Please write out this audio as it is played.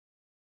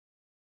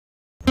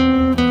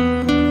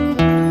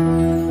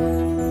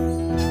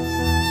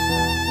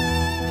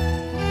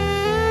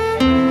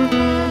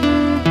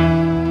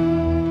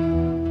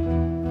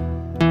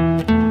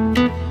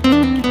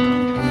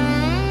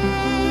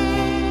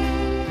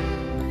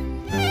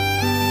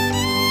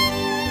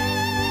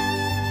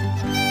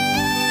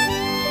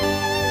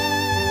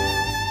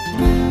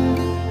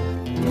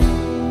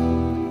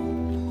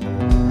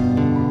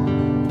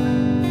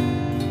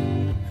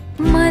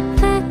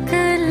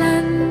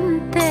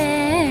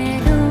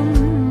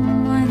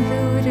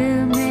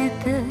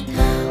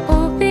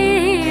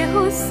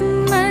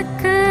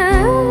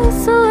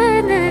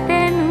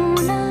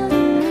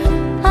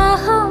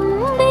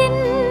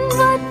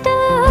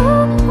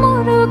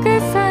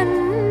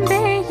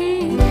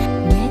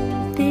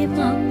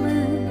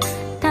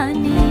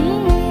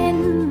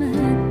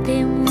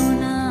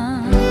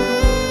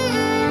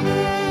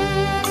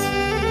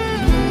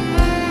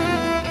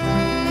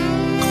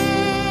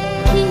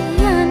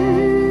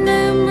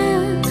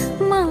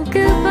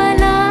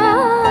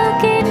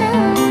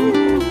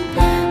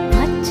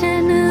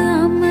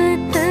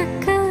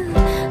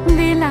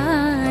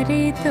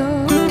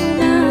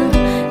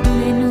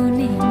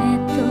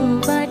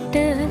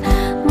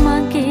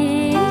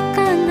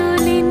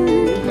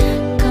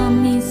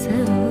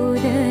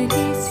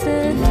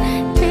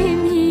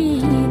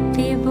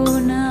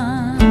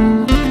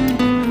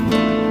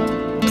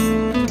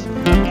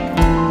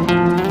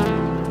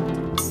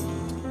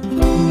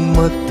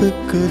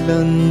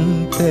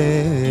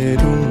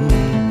ගිලන්තෑරුම්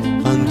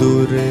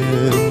අඳුර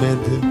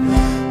මැද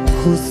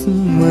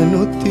හුස්ම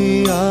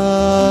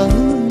නොතියාන්න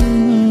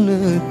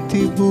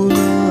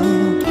තිබුණා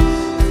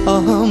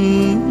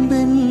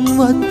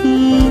අහම්බෙන්වත්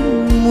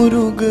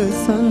මුරුග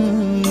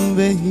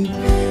සංවැහි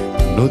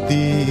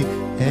නොදී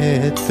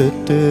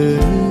ඈතට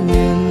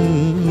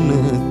යන්න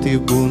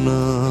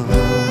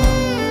තිබුණා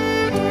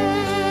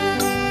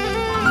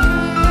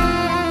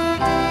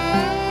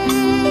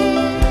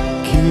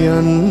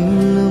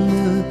කියන්නම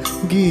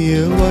ගිය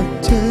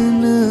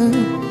වචන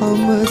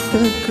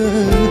අමතක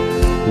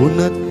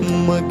උනත්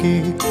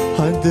මගේ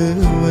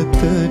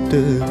හදවතට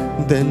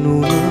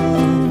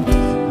දැනුණා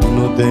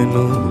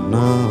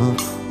නොදැනුණා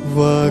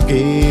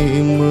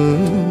වගේම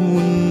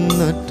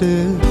උන්නට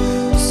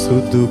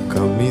සුදු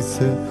කමිස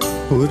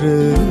උර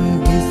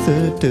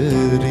හිසට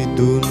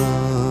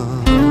රිදුනා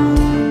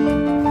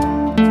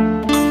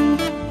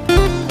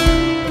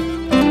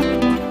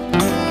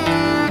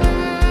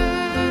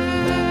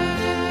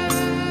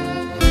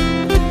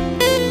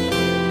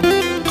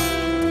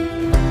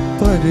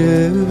පර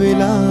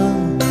වෙලා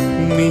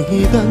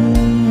මිහිදන්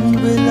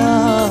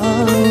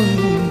වෙලා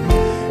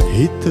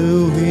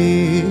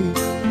හිතුවේ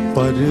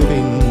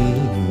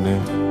පරවෙන්න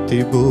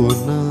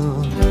තිබුණා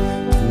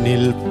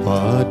නිල්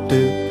පාට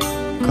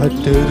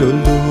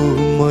කටරොළු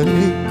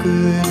මලක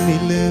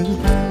නිල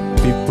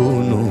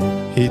පිපුණු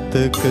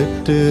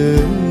හිතකට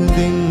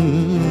දෙන්න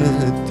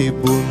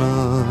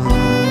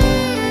තිබුණා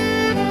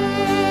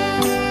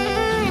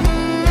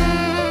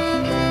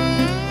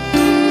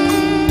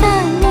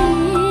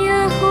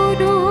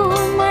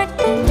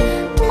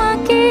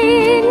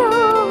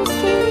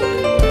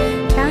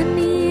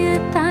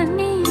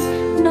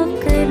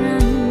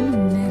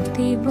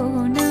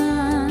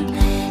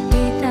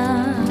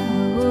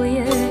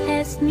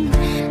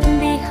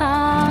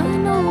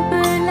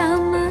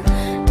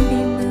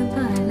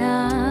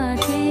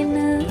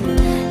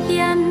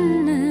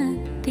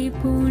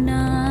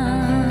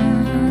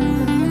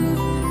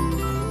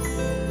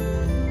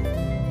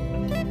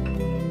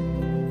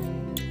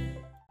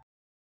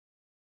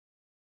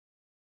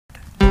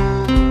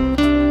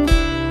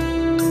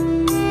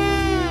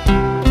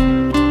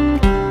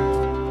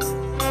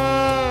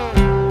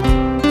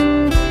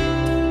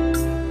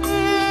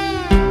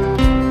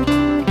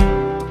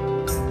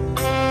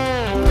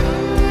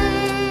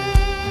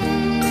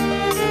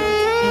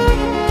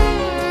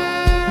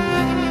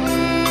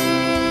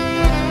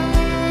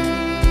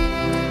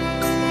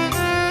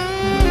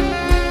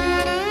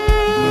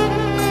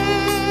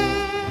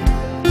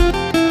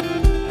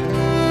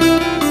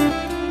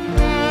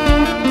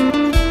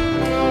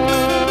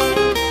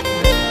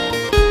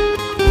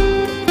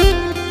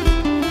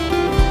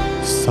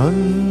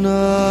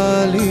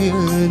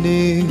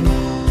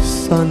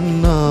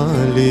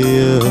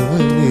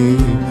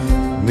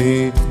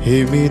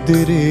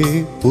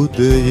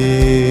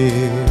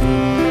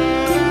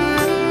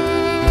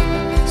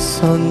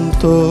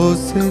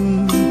සන්තෝසෙන්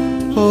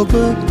ඔබ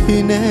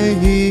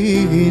නැහි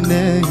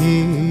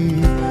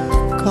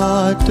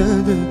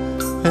කාටද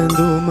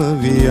ඇඳුම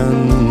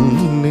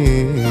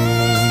වියන්නේ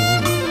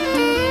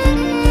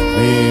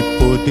මේ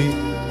පොඩි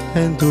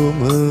ඇඳුම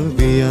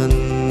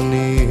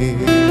වියන්නේ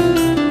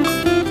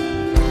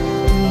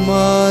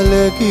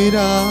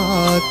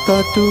මාලකිරා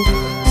තටු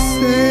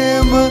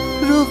සේම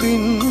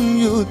රුවින්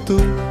යුතු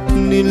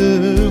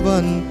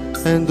නිල්වන්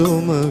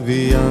ඇඳුම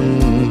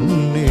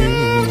වියන්නේ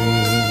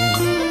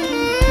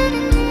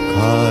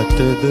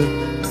කාටද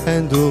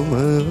ඇඳුම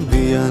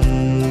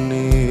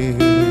වියන්නේ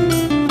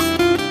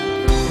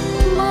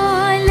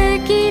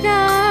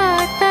මාලකිරා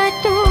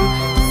තටු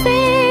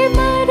සේම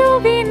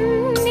රුවින්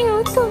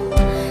යුතු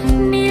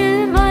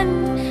නිල්වන්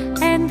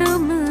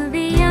ඇඳුම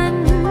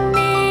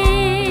වියන්නේ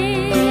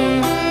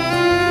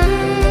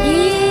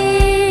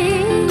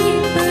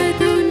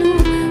ඉපදුණු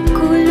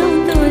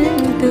කුළුඳුල්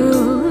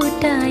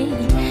දුටයි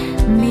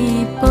මේ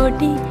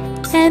පොඩි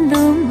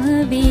ඇඳුම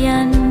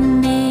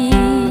වියන්නේ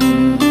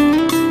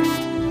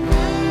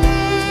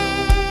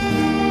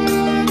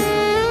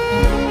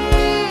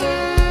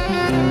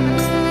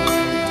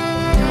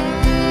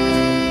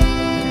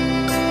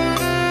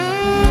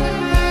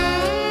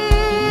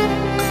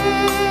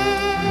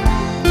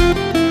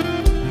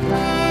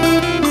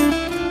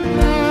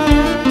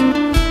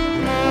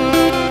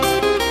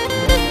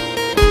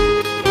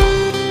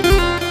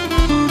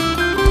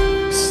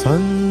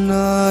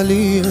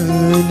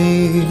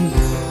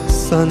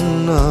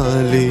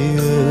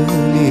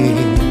සන්නාලියනේ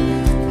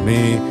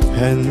මේ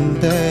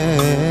හැන්දෑයාමේ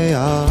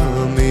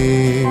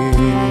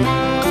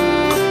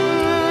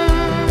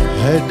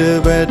හැඩ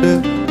වැඩ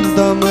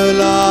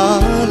දමලා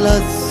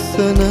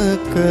ලස්සන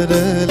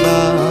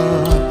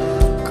කරලා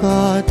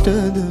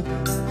කාටද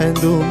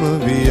ඇඳුම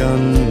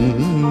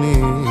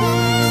වියන්නේ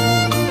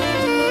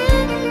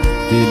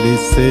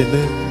දිලිසෙන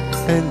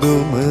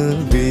ඇඳුම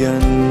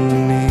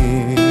වියන්නේ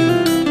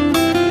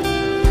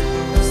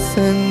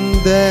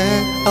සඳෑ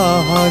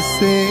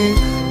අහසේ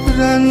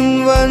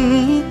රන්වන්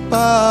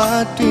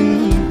පාටින්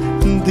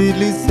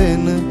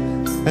දිලිසෙන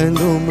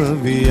ඇඳුම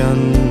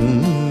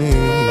වියන්නේ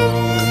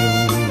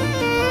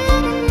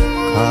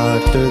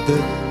කාටද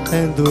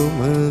ඇඳුම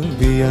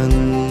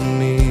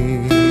වියන්නේ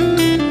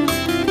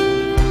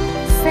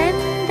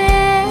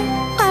සැන්දෑ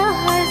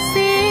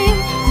අහසේ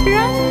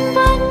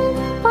රන්වන්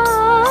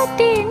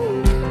පාටින්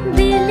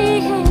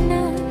දිලිහෙන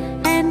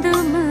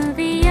ඇඳුම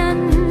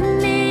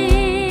වියන්නේ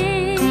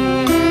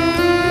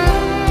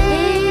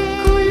ඒ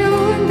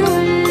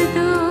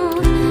කුළුඳුල්දෝ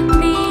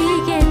මේ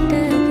ගෙට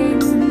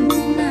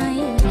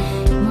දෙන්නයි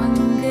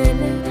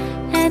මංගල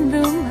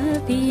ඇඳුම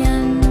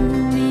වියන්නේ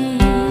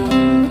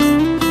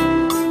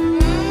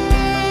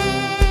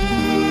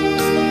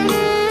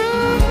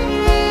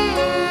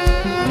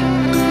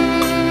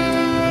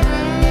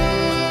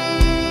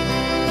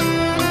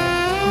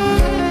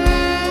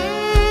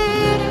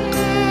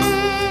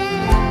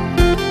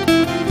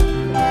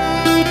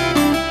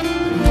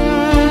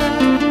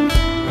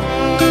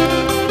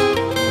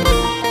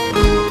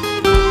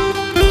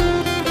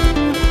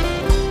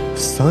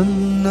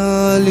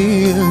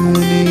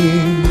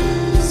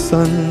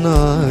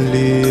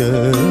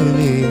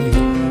සන්නාලියනේ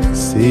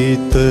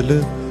සීතල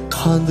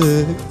හඳ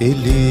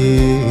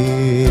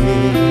එළියේ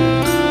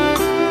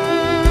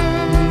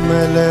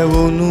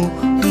මැලවුණු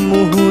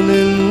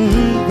මුහුණෙන්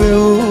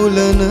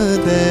වෙවුලන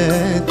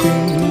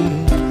දෑතින්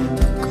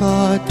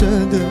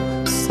කාටද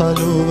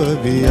සලුව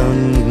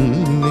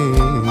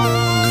වියන්නේ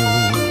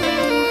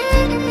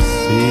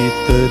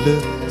සීතල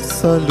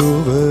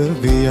සලුව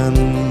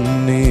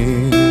වියන්නේ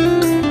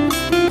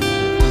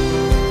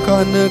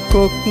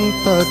කනකොක්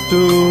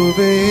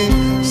තටුවේ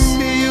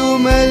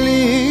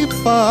සියුමැලි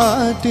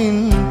පාටින්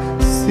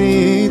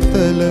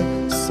සීතල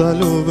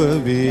සලුව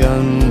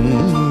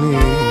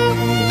වියන්නේ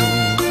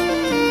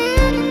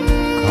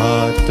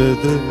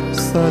කාටද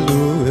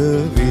සලුව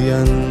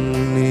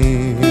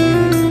වියන්නේ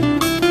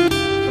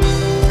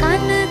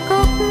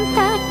කනකොක්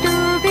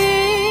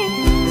තටුවේ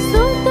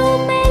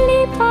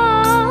සුදුමැලි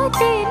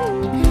පාටින්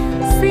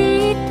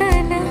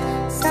සීතල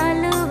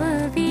සලුව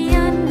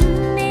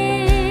වියන්නේ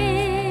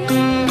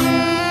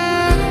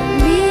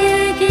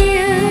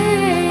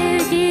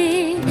මියගියගේ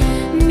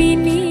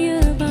මිනිය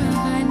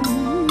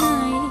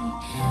වහන්නයි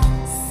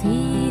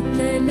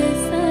සීතල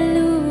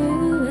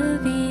සලුව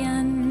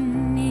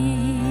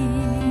වියන්නේ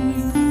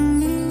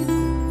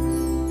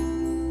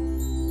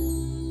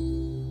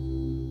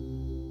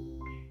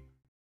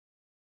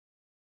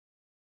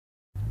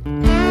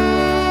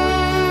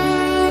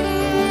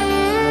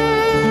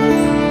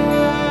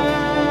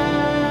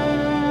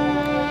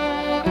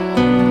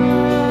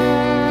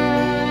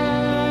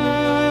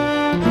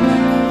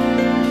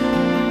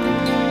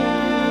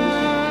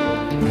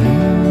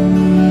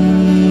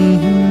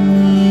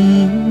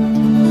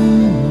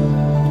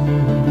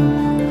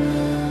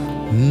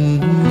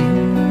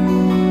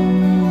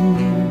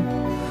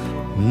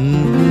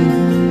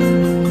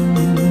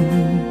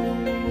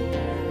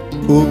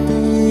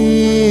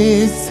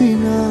ඔබේ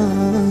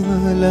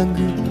සිනාලඟ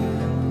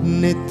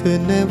නෙත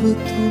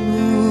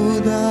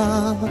නැවතුණුදා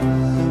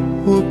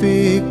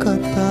ඔබේ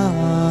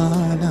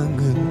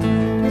කතාලඟ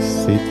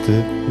සිත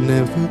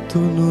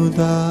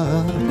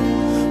නැවතුණුදා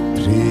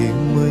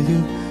ප්‍රේමය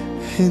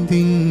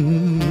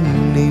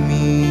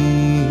හැඳින්නෙමි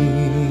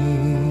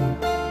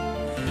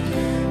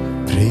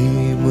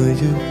ප්‍රේමය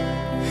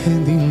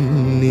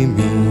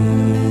හැඳින්නෙමි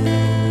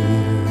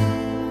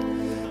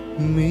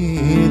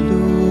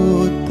මේලෝ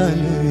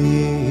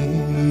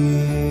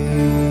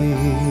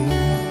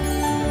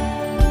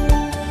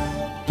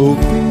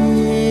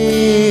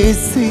ඔබේ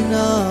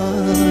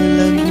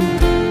සිනාලඟ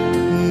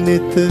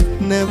නෙත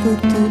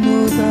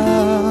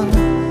නැවතුණුදා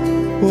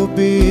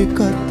ඔබේ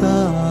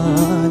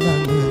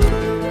කතාලඟ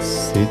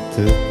සිත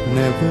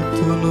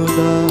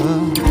නැවතුණුදා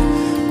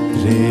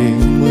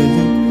ප්‍රේමය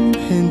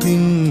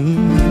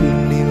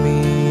හැඳින්නෙමි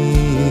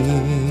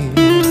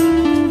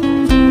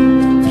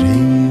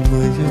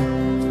ප්‍රේමය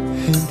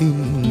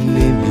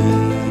හැඳින්නෙමි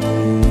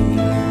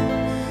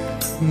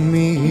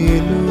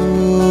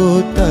මේලෝ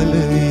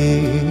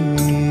තලයේ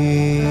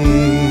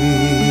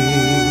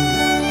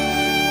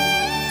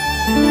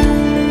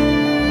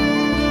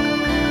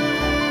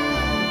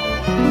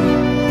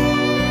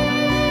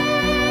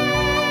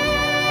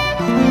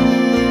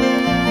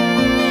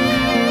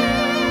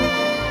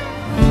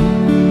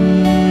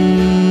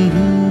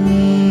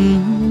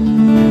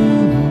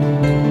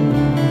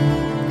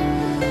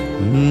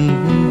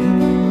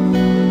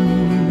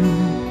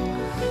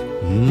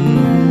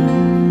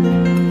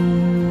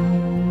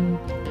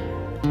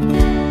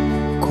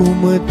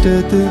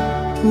කුමටද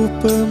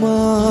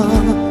උපමා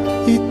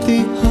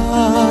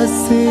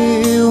ඉතිහාසේ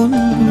උන්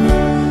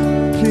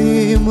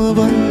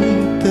ප්‍රේමවන්තයින්ගෙන්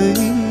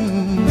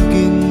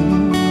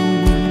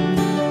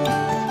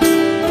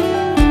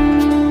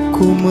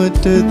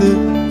කුමටද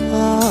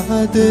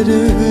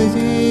ආදරයේ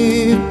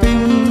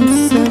පින්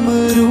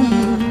සමරුම්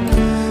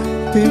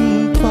පින්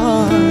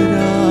පාරාදීසෙන්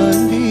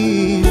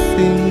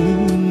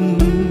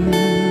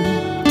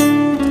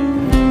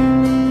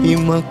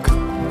ඉමක්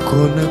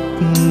කොනක්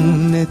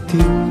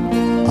නැති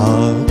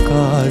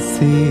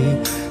ආකාසේ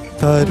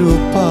තරු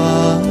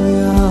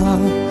පායා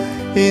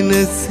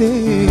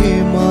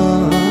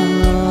එනසේමා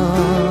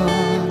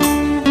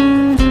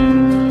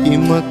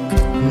ඉමක්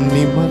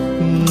නිමක්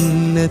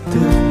නැත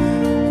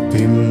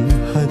පිම්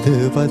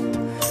හදවත්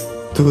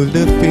තුල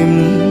පිම්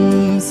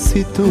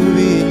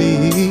සිතුවිලි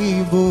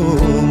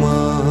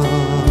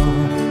බෝමා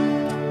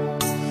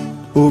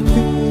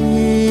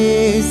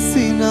ඔබේ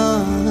සිනා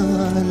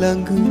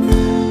ළඟ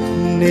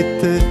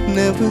නෙත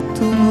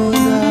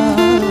නැවතුණා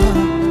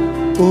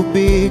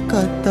ඔබේ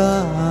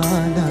කතා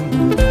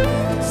ළඟ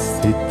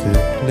සිත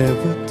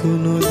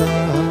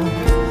නැවතුණා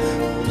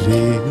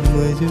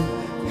ප්‍රේමය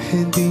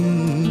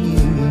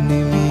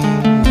හැඳින්නෙමි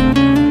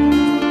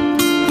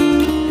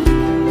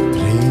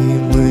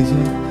ප්‍රේමය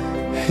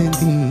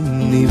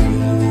හැඳින්නෙමි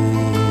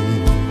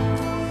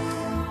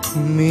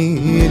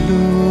මේ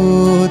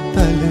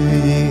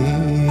ලෝතලයේ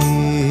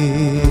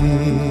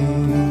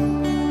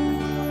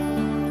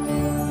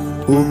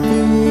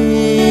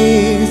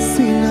ඔබේ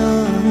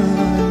සිනා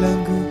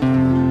ළඟ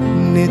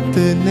නෙත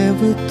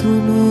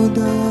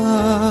නැවතුණුදා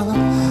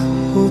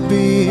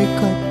ඔබේ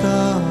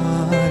කතා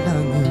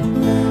ළඟ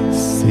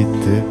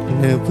සිත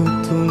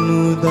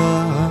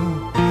නැවතුණුදා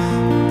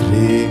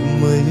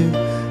ප්‍රේමය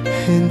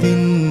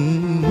හැඳින්නෙමි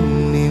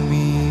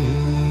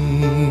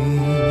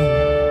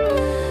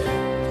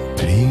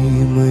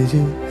ප්‍රේමය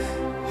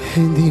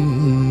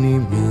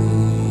හැඳින්නෙමි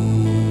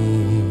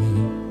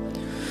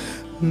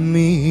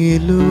මේ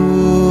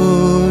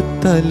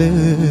ලෝතලයේ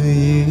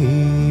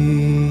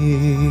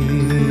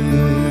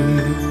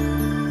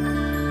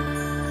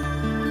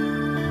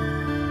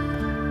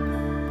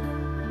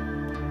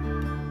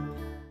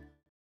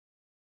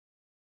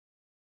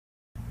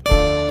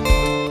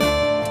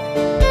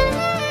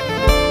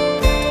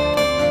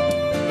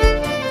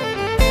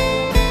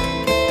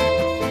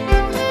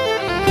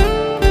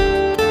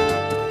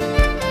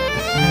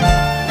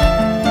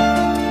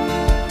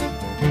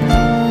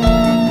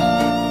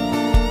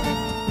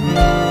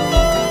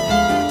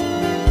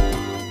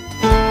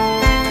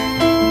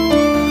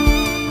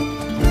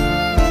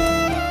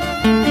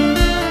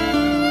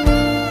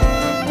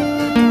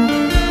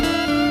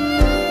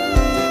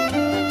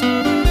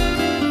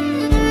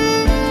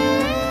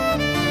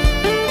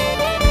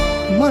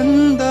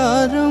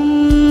මන්දාරම්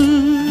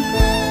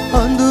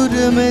අඳුර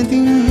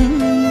මැදින්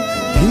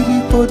හිරි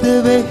පොද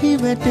වැහි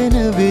වැටෙන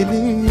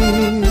වෙලේ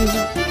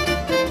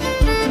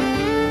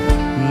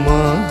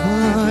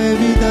මහා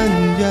විදන්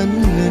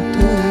යන්නට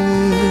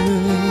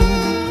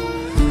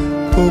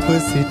ඔබ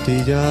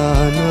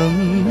සිටියානම්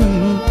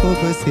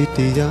ඔබ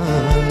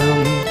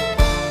සිටියානම්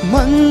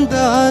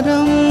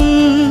මන්දාරම්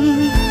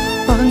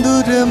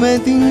අඳුර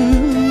මැදින්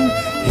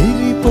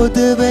හිරි පොද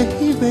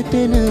වැහි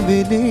වැටෙන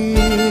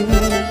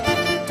වෙලේ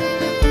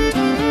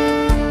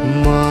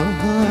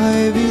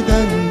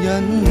විදන්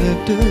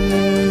යන්නට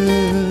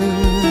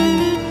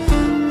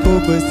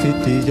ඔබ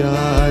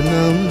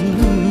සිටියානම්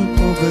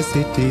ඔබ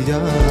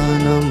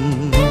සිටියානම්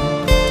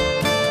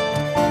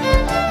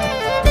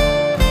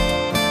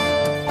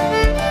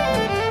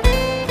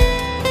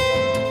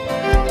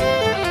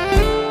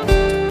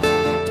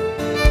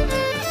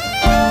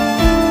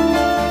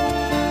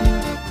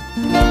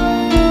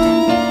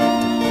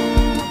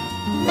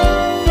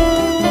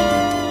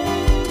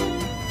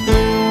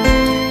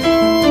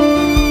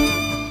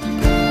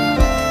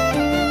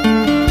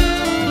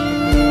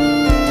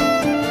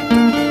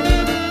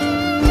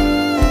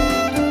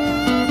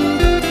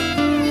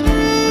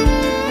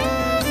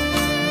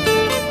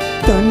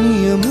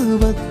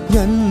තනියමවත්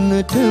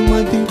යන්නට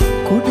මදි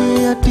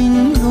කුඩේ යටින්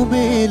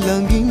ඔබේ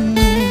ළඟින්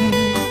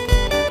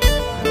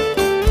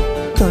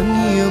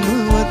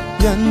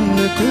තනියමවත්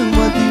යන්නට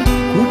මදි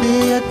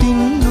කුඩේ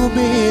යටින්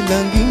ඔබේ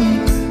ළඟින්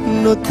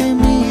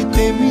නොතෙමි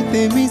තෙමි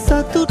තෙමි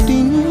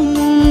සතුටින්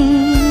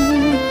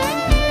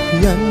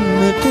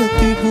යන්නට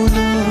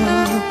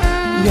තිබුණා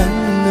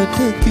යන්නට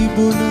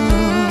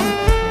තිබුණා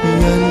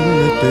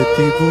යන්නට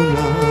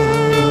තිබුණා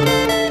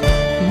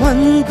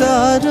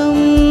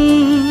මන්දාරම්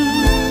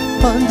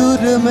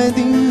අඳුර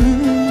මැදින්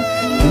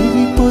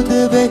හිරි පොද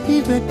වැහි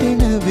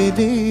වැටෙන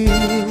වෙලේ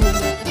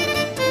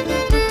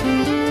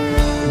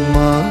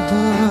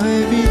මහා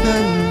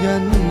විදන්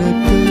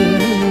යන්නට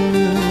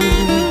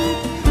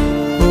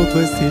ඔබ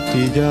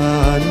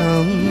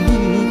සිටියානම්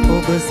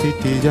ඔබ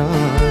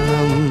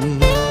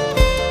සිටියානම්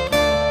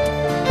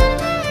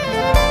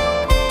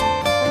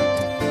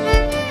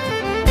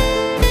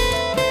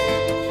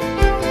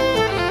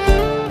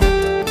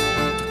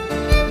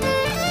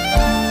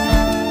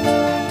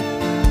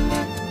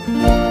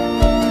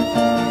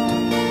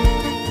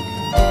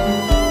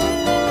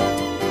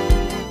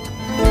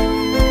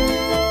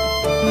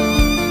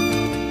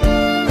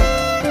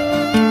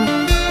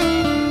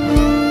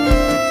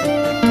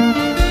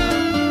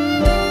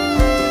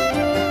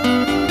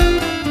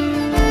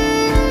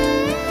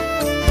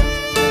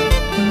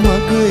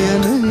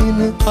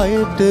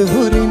අයට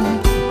හොරින්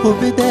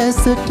ඔබ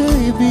දැසට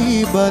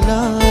ඉබී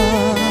බලා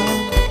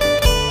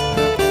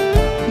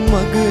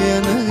මග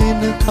යන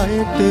එන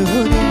අයට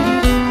හොරින්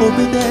ඔබ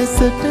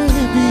දැසට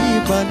ඉබී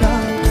බලා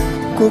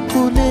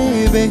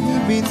කුකුලේ වෙහි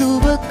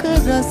බිඳුවක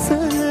රස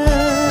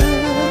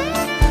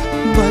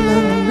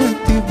බලන්න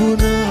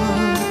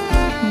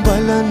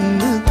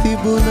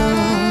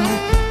තිබුණා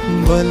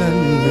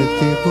බලන්න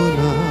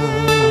තිබුණා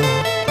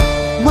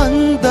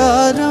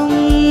මන්දාරම්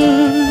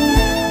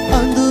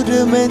අඳුර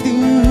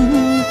මැදින්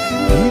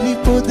ඉරි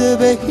පොද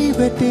වැහි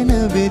වැටෙන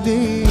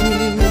වෙලේ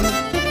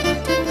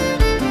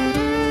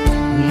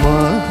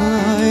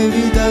මහා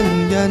විදන්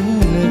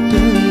යන්නට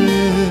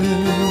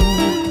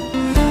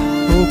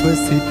ඔබ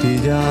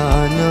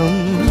සිටියානම්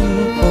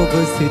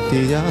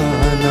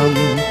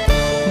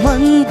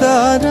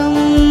මන්දාරම්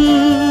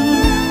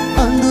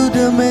අඳුර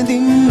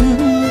මැදින්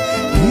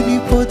ඉරි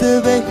පොද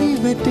වැහි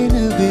වැටෙන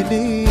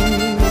වෙලේ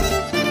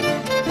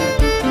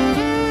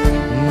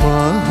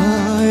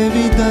මහා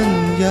විදන්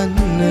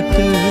යන්නට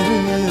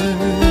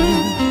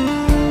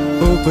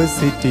ඔබ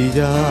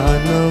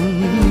සිටියානම්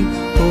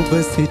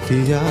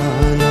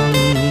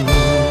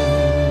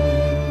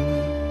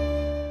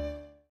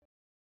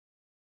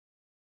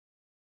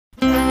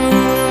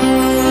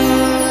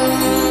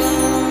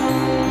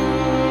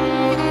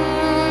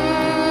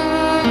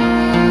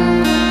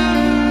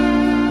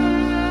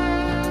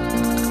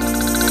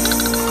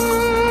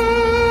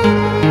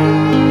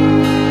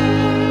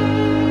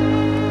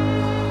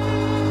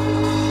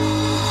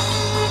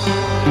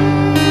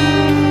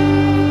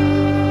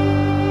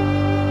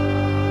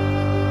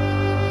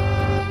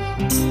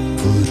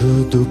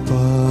පුරුදු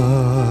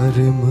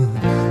පාරෙම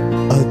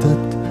අදත්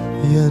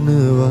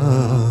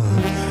යනවා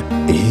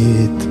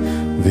ඒත්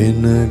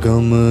වෙන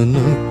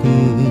ගමනක්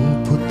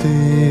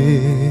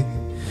පුතේ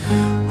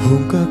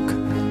හුඟක්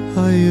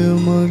අය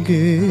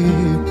මගේ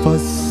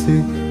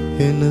පස්සේ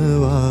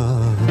එනවා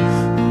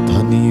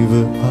තනිව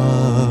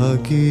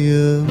ආගිය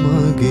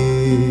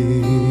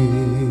මගේ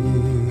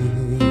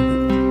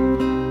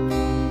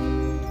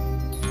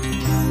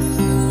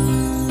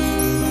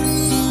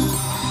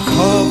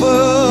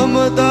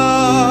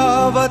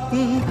කවමදාවත්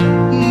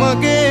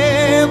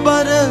මගේ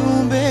බර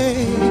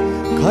උඹේ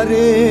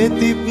කරේ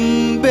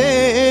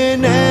තිබ්බේ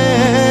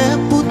නෑ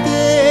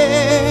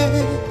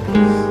පුතේ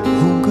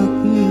හුඟක්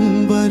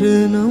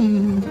බරනම්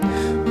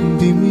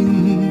බිමින්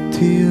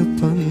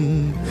තියපන්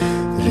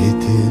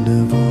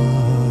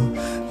රිදෙනවා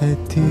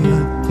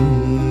ඇතිවත්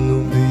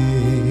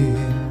නුඹේ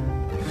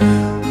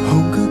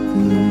හුඟක්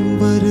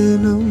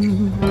බරනම්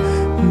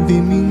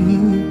බිමින්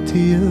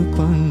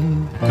තියපන්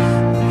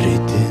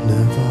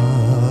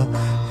රිදෙනවා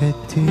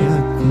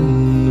ඇතිවත්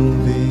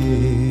නුඹේ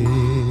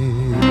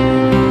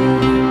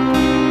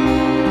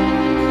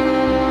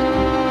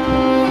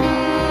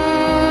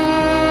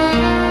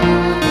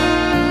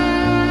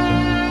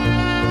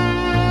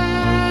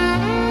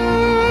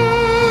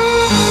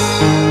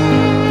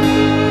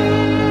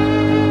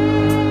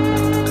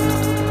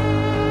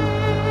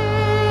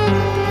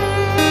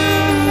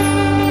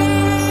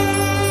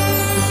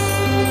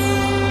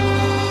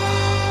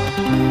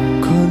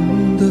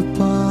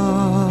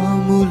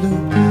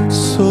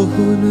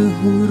සොහොන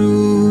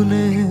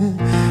හුරුනේ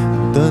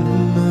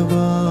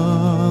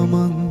දන්නවා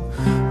මං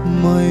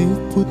මයි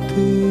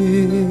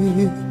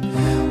පුතේ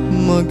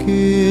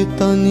මගේ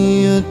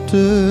තනියට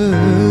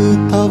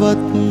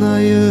තවත්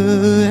අය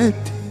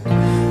ඇති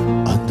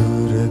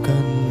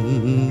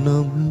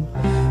අඳුරගන්නම්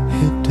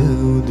හෙට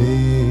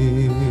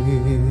උදේ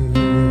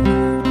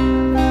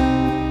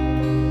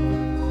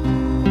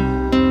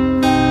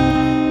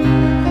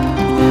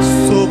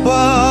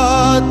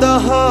සොබා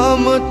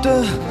දහමට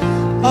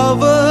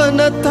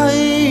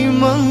අවනතයි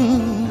මං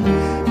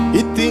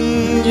ඉතින්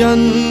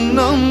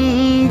යන්නම්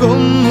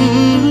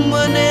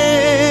ගොම්මනේ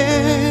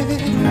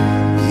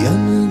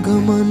යන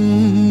ගමන්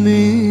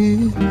මේ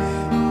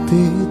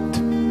පෙත්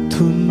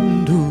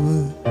තුන්ඩුව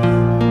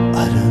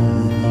අරන්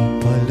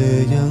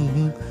ඵලයන්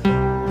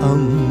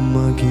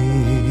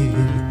අම්මගේ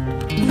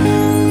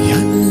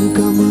යන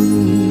ගමන්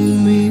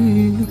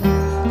මේ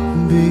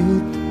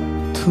පෙත්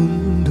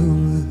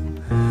තුන්ඩුව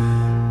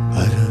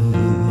අරන්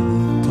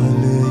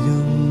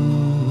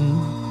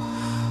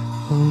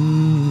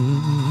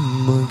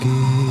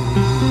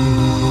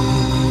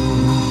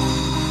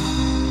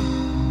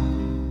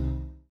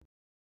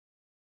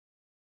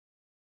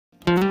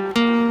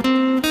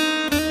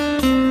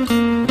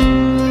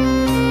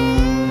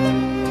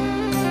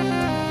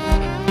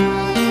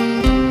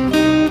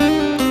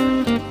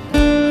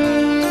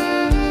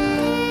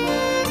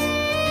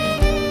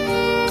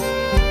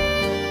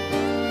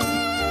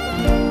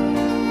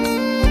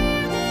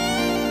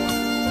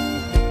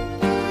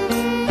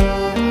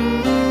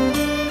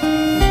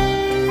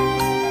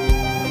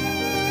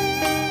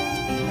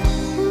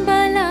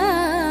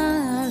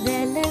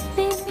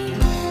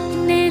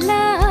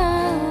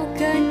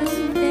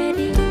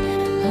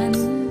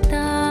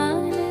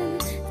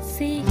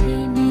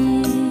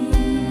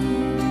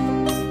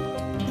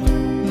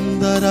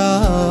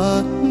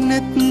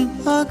නෙත්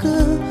අග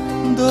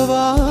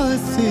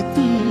දොවාසිත්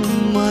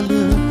මල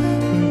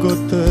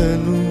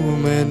ගොතනු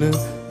මැන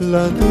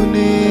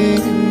ලඳුනේ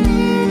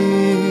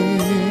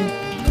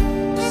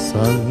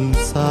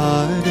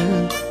සංසාර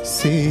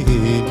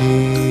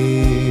සීනේ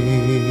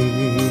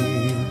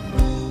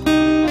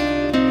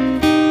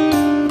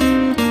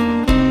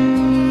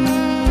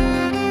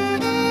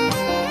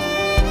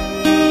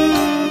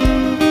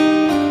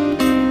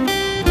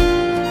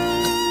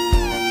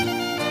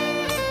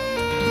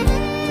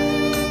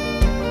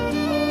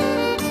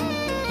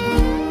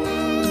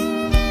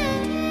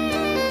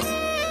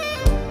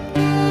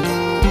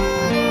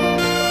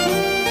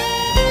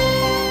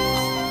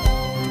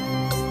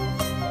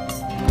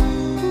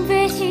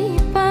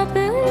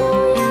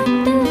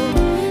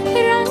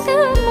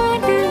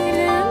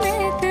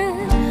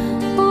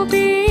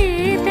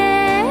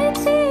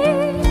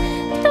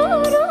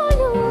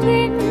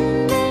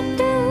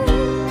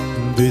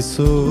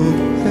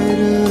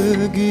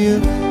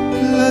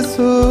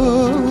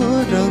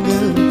සෝරඟ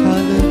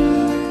කල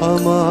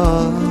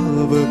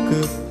අමාවක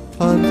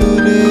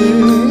අඳුරේ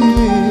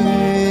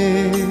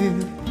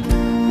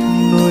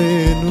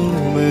නොයනු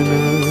මන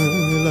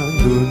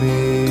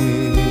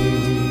ලඳුනේ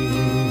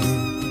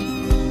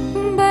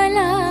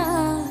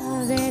බලාවැලපෙමි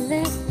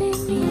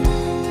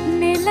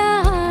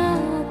නෙලා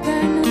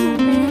ගනු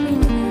බැරි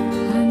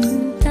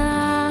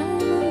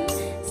හන්තාම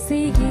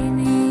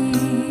සිහිනේ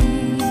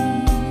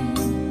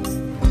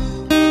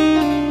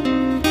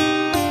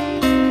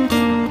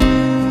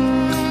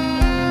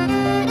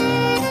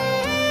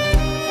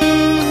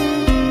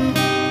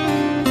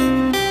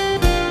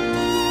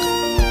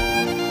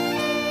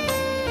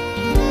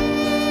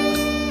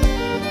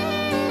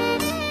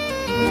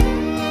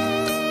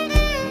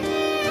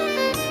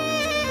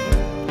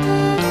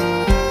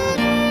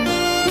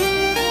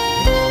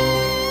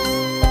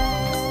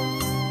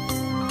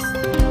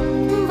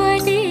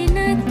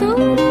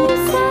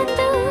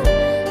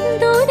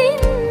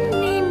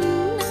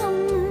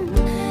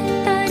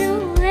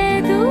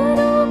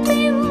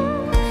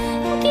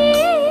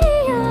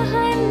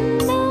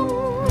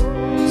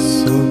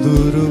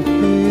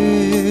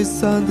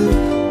සඳ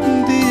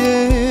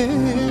දියේ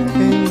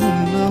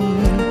එන්නම්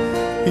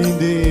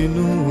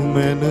ඉඳෙනු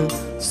මැන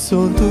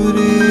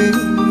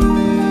සොඳුරේ